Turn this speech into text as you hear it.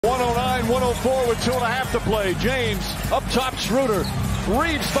109-104 with 2.5 to play. James up top, Schroeder.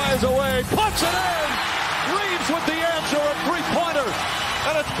 Reaves fires away, puts it in. Reaves with the answer, a three-pointer,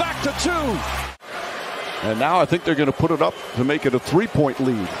 and it's back to 2. And now I think they're going to put it up to make it a 3-point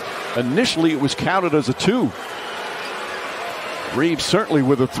lead. Initially, it was counted as a 2. Reaves certainly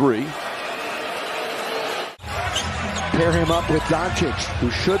with a 3. Pair him up with Doncic,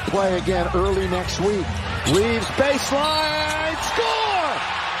 who should play again early next week. Reaves baseline, score!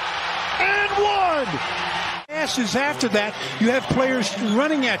 And 1! Passes after that, you have players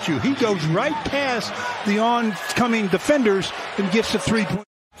running at you. He goes right past the oncoming defenders and gets the 3-point.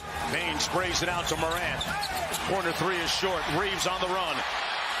 Payne sprays it out to Morant. Corner 3 is short. Reaves on the run.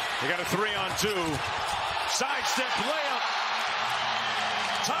 They got a 3-on-2. Sidestep layup.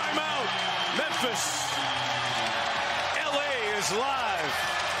 Timeout. Memphis. LA is live.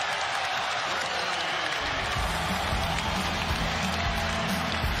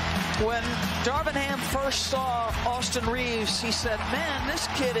 When Darvin Ham first saw Austin Reaves, he said, man, this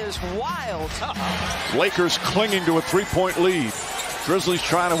kid is wild. Lakers clinging to a 3-point lead. Grizzlies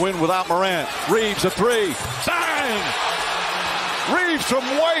trying to win without Morant. Reaves a 3. Bang! Reaves from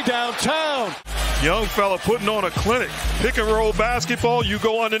way downtown. Young fella putting on a clinic. Pick and roll basketball, you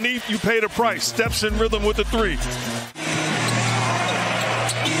go underneath, you pay the price. Steps in rhythm with the 3.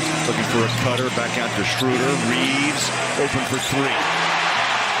 Looking for a cutter, back out to Schroeder. Reaves open for 3.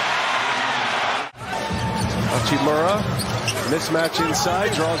 Hachimura, mismatch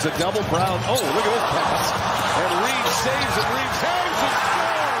inside, draws a double. Brown, oh, look at this pass. And Reaves saves it. Reaves hangs and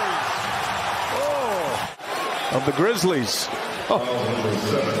scores. Oh, of the Grizzlies. Oh.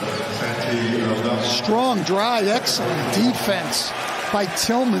 Strong drive, excellent defense by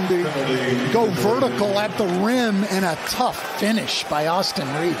Tillman to go vertical at the rim, and a tough finish by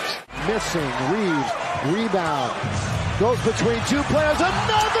Austin Reaves. Missing, Reaves, rebound, goes between 2 players,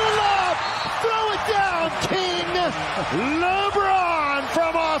 another lob! Throw it down, King! LeBron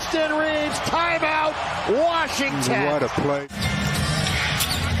from Austin Reaves, timeout, Washington. What a play.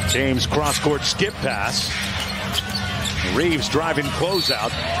 James cross-court skip pass. Reaves driving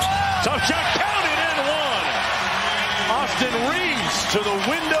closeout. Tough shot, counted and 1. Austin Reaves to the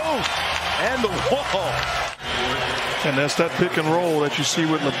window and the wall. And that's that pick and roll that you see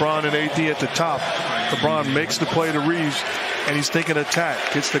with LeBron and AD at the top. LeBron makes the play to Reaves, and he's thinking attack.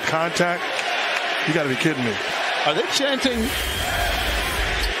 Gets the contact. You got to be kidding me. Are they chanting?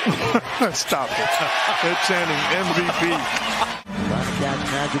 Stop it. They're chanting MVP. Trying to catch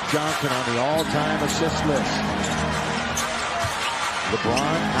Magic Johnson on the all-time assist list.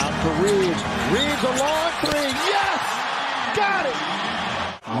 LeBron out to Reaves. Reaves a long 3. Yes! Got it!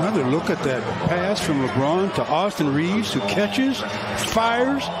 Another look at that pass from LeBron to Austin Reaves, who catches,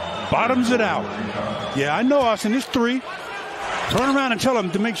 fires, bottoms it out. Yeah, I know, Austin, it's 3. Turn around and tell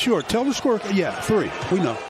him to make sure. Tell the score. Yeah, 3. We know.